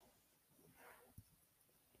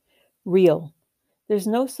Real. There's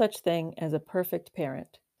no such thing as a perfect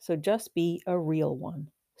parent, so just be a real one.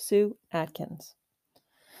 Sue Atkins.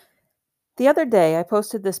 The other day, I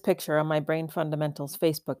posted this picture on my Brain Fundamentals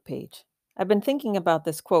Facebook page. I've been thinking about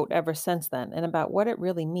this quote ever since then and about what it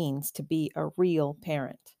really means to be a real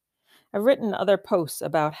parent. I've written other posts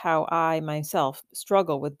about how I myself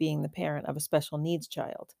struggle with being the parent of a special needs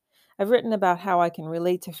child. I've written about how I can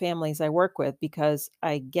relate to families I work with because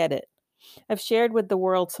I get it. I've shared with the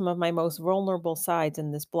world some of my most vulnerable sides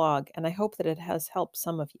in this blog, and I hope that it has helped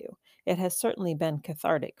some of you. It has certainly been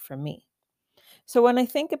cathartic for me. So, when I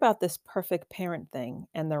think about this perfect parent thing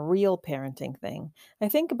and the real parenting thing, I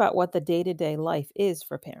think about what the day to day life is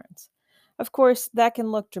for parents. Of course, that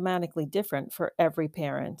can look dramatically different for every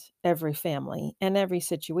parent, every family, and every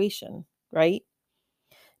situation, right?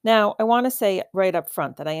 Now, I want to say right up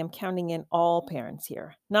front that I am counting in all parents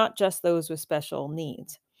here, not just those with special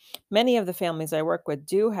needs. Many of the families I work with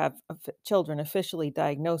do have children officially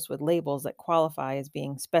diagnosed with labels that qualify as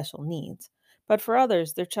being special needs. But for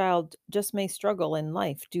others, their child just may struggle in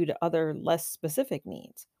life due to other less specific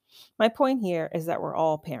needs. My point here is that we're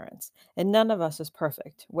all parents, and none of us is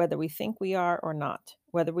perfect, whether we think we are or not,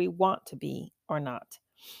 whether we want to be or not.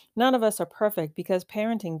 None of us are perfect because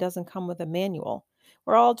parenting doesn't come with a manual.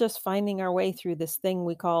 We're all just finding our way through this thing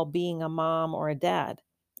we call being a mom or a dad.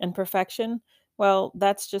 And perfection, well,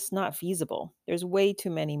 that's just not feasible. There's way too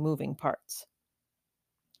many moving parts.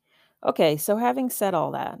 Okay, so having said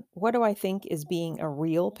all that, what do I think is being a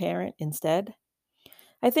real parent instead?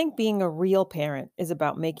 I think being a real parent is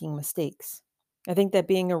about making mistakes. I think that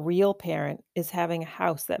being a real parent is having a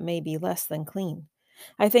house that may be less than clean.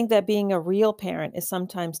 I think that being a real parent is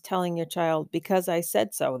sometimes telling your child, because I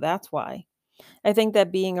said so, that's why. I think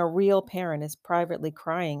that being a real parent is privately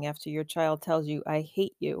crying after your child tells you, I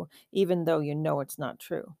hate you, even though you know it's not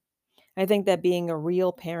true. I think that being a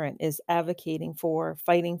real parent is advocating for,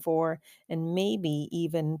 fighting for, and maybe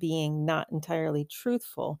even being not entirely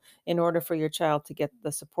truthful in order for your child to get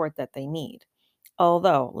the support that they need.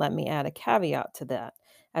 Although, let me add a caveat to that.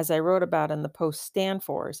 As I wrote about in the post Stand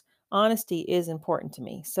Fors, honesty is important to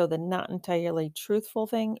me, so the not entirely truthful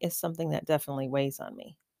thing is something that definitely weighs on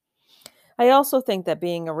me. I also think that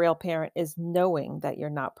being a real parent is knowing that you're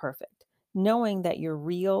not perfect, knowing that you're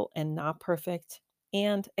real and not perfect,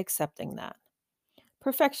 and accepting that.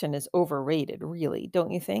 Perfection is overrated, really,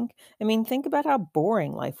 don't you think? I mean, think about how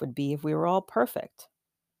boring life would be if we were all perfect.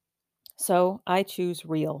 So I choose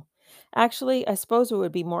real. Actually, I suppose it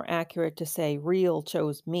would be more accurate to say real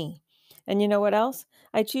chose me. And you know what else?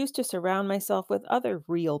 I choose to surround myself with other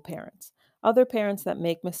real parents, other parents that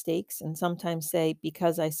make mistakes and sometimes say,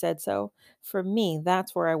 because I said so. For me,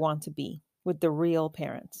 that's where I want to be, with the real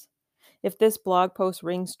parents. If this blog post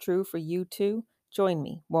rings true for you too, join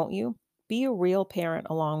me, won't you? Be a real parent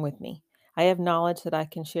along with me. I have knowledge that I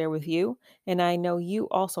can share with you, and I know you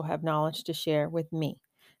also have knowledge to share with me.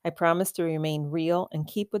 I promise to remain real and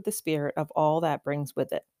keep with the spirit of all that brings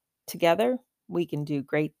with it. Together, we can do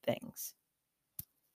great things.